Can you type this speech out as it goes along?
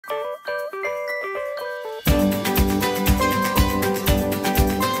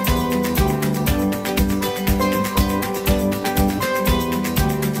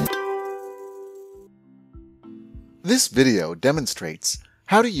This video demonstrates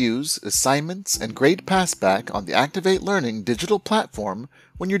how to use Assignments and Grade Passback on the Activate Learning digital platform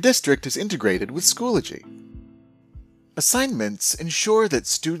when your district is integrated with Schoology. Assignments ensure that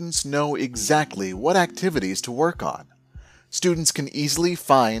students know exactly what activities to work on. Students can easily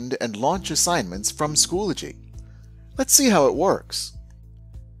find and launch assignments from Schoology. Let's see how it works.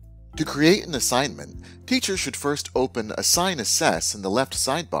 To create an assignment, teachers should first open Assign Assess in the left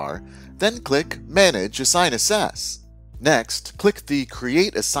sidebar, then click Manage Assign Assess. Next, click the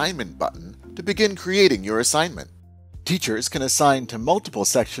Create Assignment button to begin creating your assignment. Teachers can assign to multiple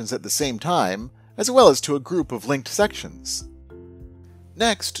sections at the same time, as well as to a group of linked sections.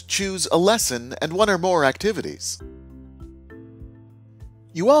 Next, choose a lesson and one or more activities.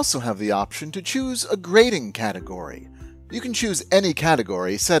 You also have the option to choose a grading category. You can choose any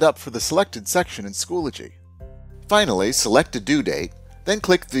category set up for the selected section in Schoology. Finally, select a due date, then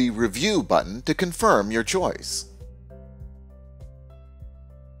click the Review button to confirm your choice.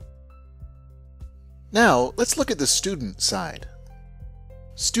 Now, let's look at the student side.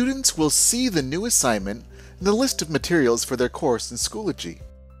 Students will see the new assignment and the list of materials for their course in Schoology.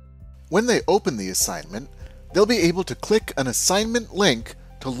 When they open the assignment, they'll be able to click an assignment link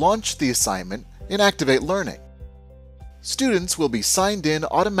to launch the assignment in Activate Learning. Students will be signed in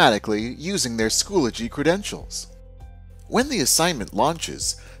automatically using their Schoology credentials. When the assignment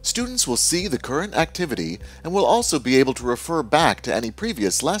launches, students will see the current activity and will also be able to refer back to any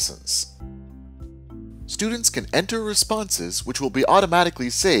previous lessons. Students can enter responses which will be automatically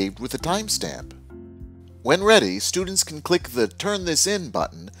saved with a timestamp. When ready, students can click the Turn This In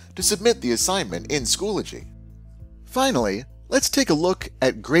button to submit the assignment in Schoology. Finally, let's take a look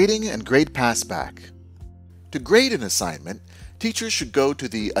at grading and grade passback. To grade an assignment, teachers should go to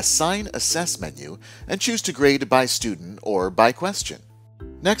the Assign Assess menu and choose to grade by student or by question.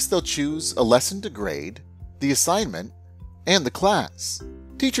 Next, they'll choose a lesson to grade, the assignment, and the class.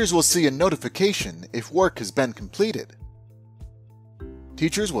 Teachers will see a notification if work has been completed.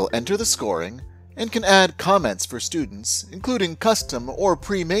 Teachers will enter the scoring and can add comments for students, including custom or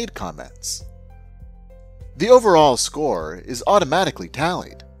pre-made comments. The overall score is automatically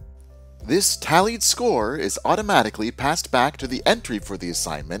tallied. This tallied score is automatically passed back to the entry for the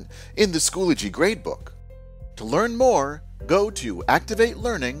assignment in the Schoology gradebook. To learn more, go to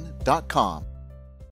activatelearning.com.